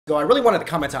ago. I really wanted to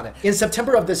comment on it. In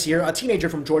September of this year, a teenager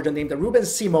from Georgia named Ruben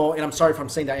Simo, and I'm sorry if I'm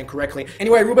saying that incorrectly.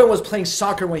 Anyway, Ruben was playing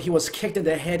soccer when he was kicked in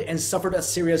the head and suffered a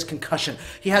serious concussion.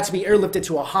 He had to be airlifted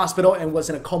to a hospital and was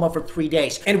in a coma for 3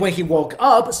 days. And when he woke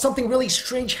up, something really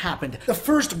strange happened. The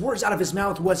first words out of his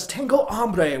mouth was "Tengo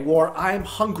hambre," or "I'm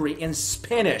hungry" in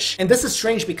Spanish. And this is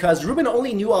strange because Ruben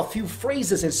only knew a few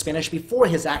phrases in Spanish before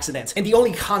his accident, and the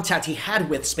only contact he had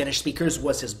with Spanish speakers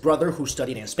was his brother who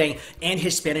studied in Spain and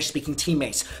his Spanish-speaking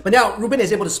teammates. But now Ruben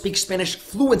is able to speak Spanish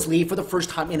fluently for the first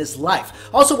time in his life.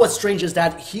 Also, what's strange is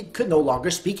that he could no longer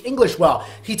speak English well.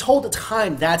 He told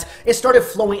Time that it started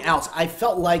flowing out. I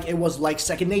felt like it was like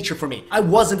second nature for me. I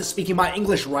wasn't speaking my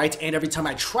English right, and every time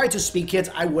I tried to speak it,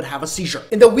 I would have a seizure.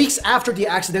 In the weeks after the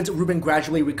accident, Ruben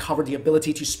gradually recovered the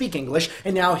ability to speak English,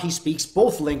 and now he speaks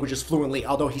both languages fluently,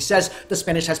 although he says the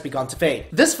Spanish has begun to fade.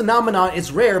 This phenomenon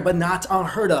is rare but not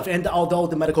unheard of, and although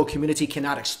the medical community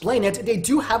cannot explain it, they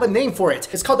do have a name for it.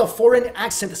 It's called the foreign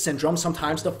accent syndrome,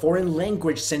 sometimes the foreign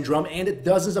language syndrome, and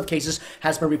dozens of cases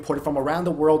has been reported from around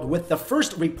the world, with the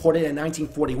first reported in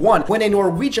 1941 when a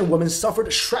Norwegian woman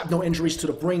suffered shrapnel injuries to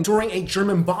the brain during a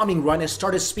German bombing run and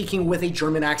started speaking with a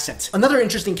German accent. Another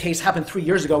interesting case happened 3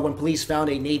 years ago when police found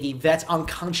a Navy vet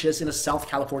unconscious in a South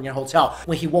California hotel.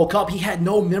 When he woke up, he had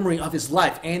no memory of his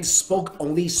life and spoke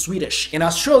only Swedish. In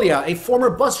Australia, a former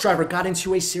bus driver got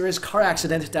into a serious car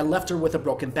accident that left her with a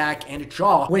broken back and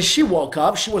jaw. When she woke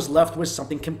up, she was left with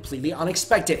something completely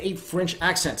unexpected, a French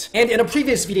accent. And in a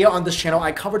previous video on this channel,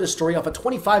 I covered the story of a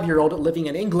 25-year-old living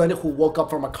in England who woke up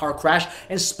from a car crash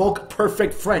and spoke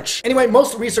perfect French. Anyway,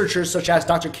 most researchers such as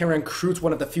Dr. Karen Krut,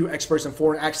 one of the few experts in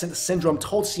foreign accent syndrome,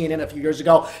 told CNN a few years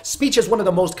ago, speech is one of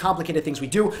the most complicated things we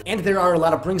do, and there are a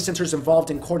lot of brain centers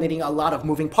involved in coordinating a lot of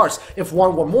moving parts. If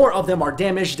one or more of them are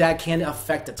damaged, that can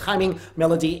affect the timing,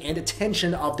 melody, and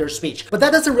tension of their speech. But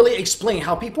that doesn't really explain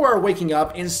how people are waking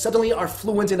up and suddenly are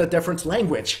fluent in a different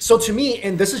language. So to me,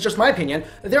 and this is just my opinion,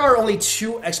 there are only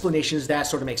two explanations that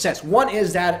sort of make sense. One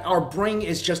is that our brain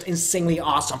is just insanely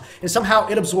awesome, and somehow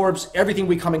it absorbs everything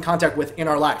we come in contact with in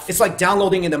our life. It's like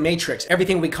downloading in the Matrix.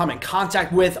 Everything we come in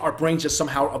contact with, our brain just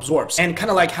somehow absorbs. And kind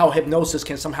of like how hypnosis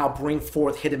can somehow bring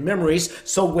forth hidden memories,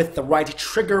 so with the right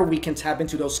trigger, we can tap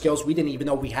into those skills we didn't even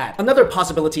know we had. Another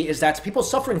possibility is that people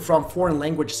suffering from foreign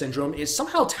language syndrome is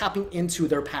somehow tapping into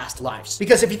their past lives.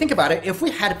 Because if you think about it, if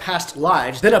we had past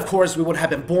lives, then of course we would have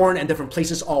been born in different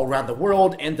places all around the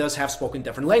world and thus have spoken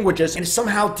different languages, and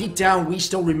somehow deep down we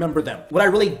still remember them. What I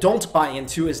really don't buy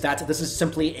into is that this is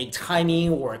simply a timing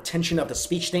or attention of the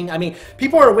speech thing. I mean,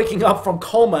 people are waking up from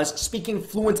comas speaking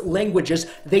fluent languages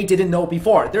they didn't know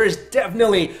before. There is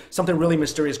definitely something really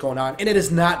mysterious going on, and it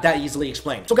is not that easily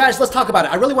explained. So guys, let's talk about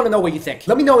it. I really want to know what you think.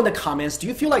 Let me know in the comments, do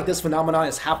you feel like this phenomenon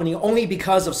is happening only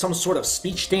because of some sort of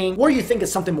speech thing, or you think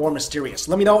it's something more mysterious?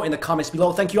 Let me know in the comments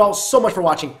below. Thank you all so much for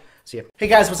watching. See ya. Hey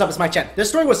guys, what's up? It's Mike Chen. This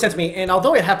story was sent to me, and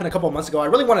although it happened a couple of months ago, I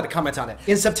really wanted to comment on it.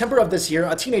 In September of this year,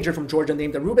 a teenager from Georgia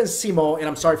named Ruben Simo, and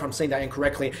I'm sorry if I'm saying that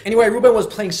incorrectly. Anyway, Ruben was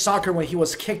playing soccer when he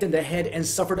was kicked in the head and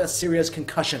suffered a serious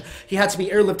concussion. He had to be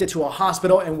airlifted to a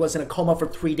hospital and was in a coma for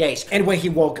 3 days. And when he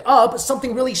woke up,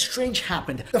 something really strange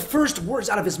happened. The first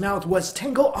words out of his mouth was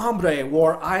 "Tengo hambre,"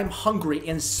 or "I'm hungry"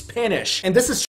 in Spanish. And this is